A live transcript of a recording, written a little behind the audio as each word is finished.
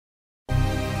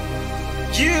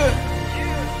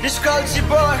Yeah, this Calci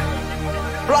bar,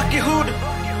 Blocky Hood,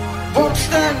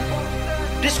 Vampstain.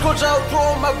 This goes out to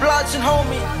all my bloods and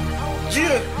homie.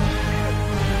 Yeah.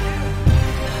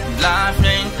 Life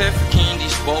ain't perfect in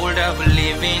this world that we're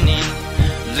living in.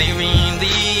 Living in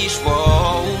this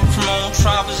world, from all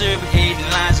troubles, every hidden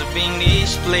lies are being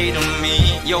displayed on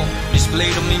me. Yo,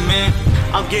 displayed on me, man.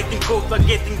 I'm getting caught, I'm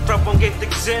getting trapped, I'm getting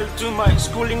exiled to my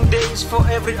schooling days. For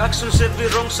every actions, every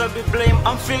wrongs I'll be blamed.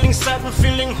 I'm feeling sad, I'm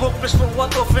feeling hopeless. For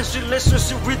what offensive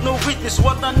relationship with no witness?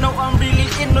 What I know, I'm really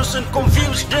innocent,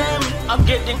 confused, damn. I'm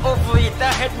getting over it,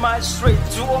 I had my straight.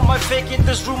 To all my fake in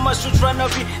this room, I should try to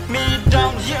be me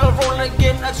down. Here I roll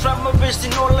again, I try my best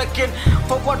in all I can.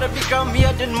 For what I become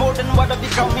here, then more than what I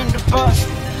become in the past.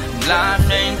 Life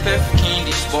ain't perfect in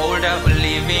this world that we're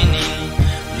living in.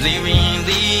 Living in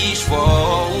this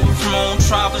world, from all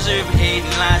troubles, every hidden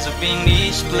lies are being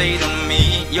displayed on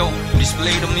me. Yo,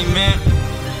 displayed on me, man.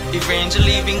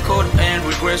 Eventually being caught and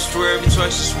regrets through every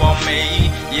choices one made.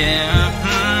 Yeah,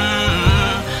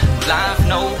 life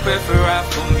no perfect right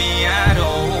for me at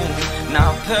all.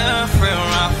 Not perfect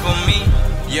right for me.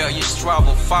 Yeah, you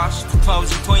travel fast,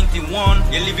 2021.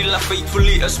 Yeah, living life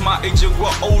faithfully as my age I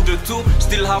grow older too.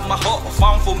 Still have my heart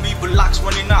found for me, but locks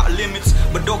running out of limits.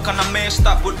 But though kinda messed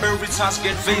up, but every time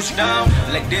get faced down.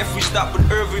 Like death we stop, but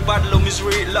everybody love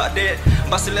misery like that.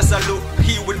 But still as I look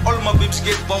here with all my babes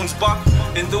get bounced back.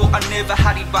 And though I never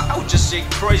had it, but I would just say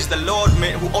praise the Lord,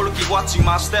 man, who all keep watching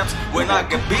my steps. When I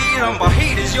get beat on my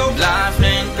haters, yo. Life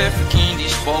ain't perfect in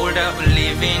this world that we're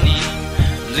living in.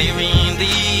 Living in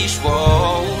this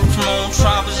world, from all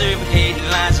troubles, every hidden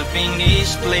lies are being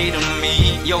displayed on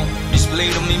me. Yo,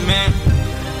 displayed on me, man.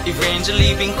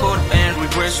 Eventually being caught and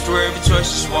regrets through every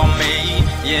choices one made.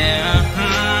 Yeah,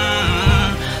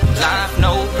 life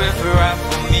no perfect right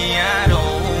for me at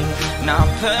all. Not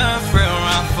perfect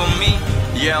right for me.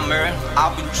 Yeah, man,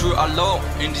 I've been through a lot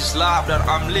in this life that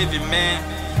I'm living, man.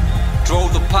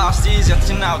 Drove the past years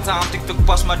until now, time to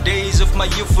pass my days of my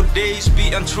youthful days,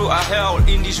 being through a hell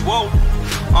in this world.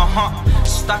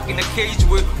 Stuck in a cage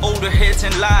with all the hate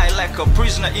and lie, like a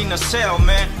prisoner in a cell,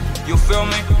 man. You feel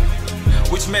me?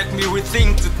 Which made me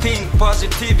rethink to think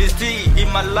positivity in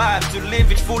my life, to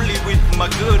live it fully with my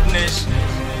goodness.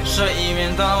 So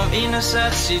even though I'm in a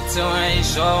sad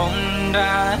situation,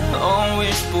 I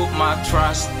always put my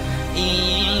trust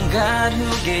in God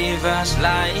who gave us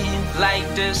life, like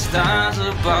the stars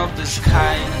above the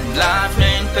sky. Life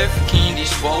ain't perfect in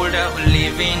this world that we're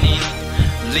living in.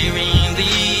 Living in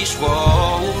this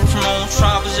world, from all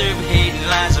troubles, every hidden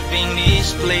lies are being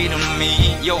displayed on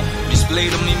me. Yo,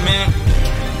 displayed on me, man.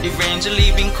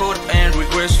 Eventually being caught and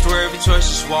regrets through every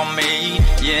choices one made.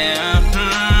 Yeah,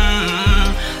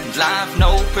 life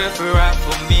no perfect right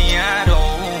for me at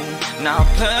all. Not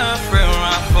perfect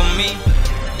right for me.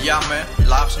 Yeah, man,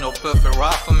 life's no perfect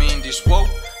right for me in this world.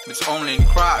 It's only in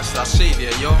Christ, our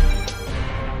Savior, yo.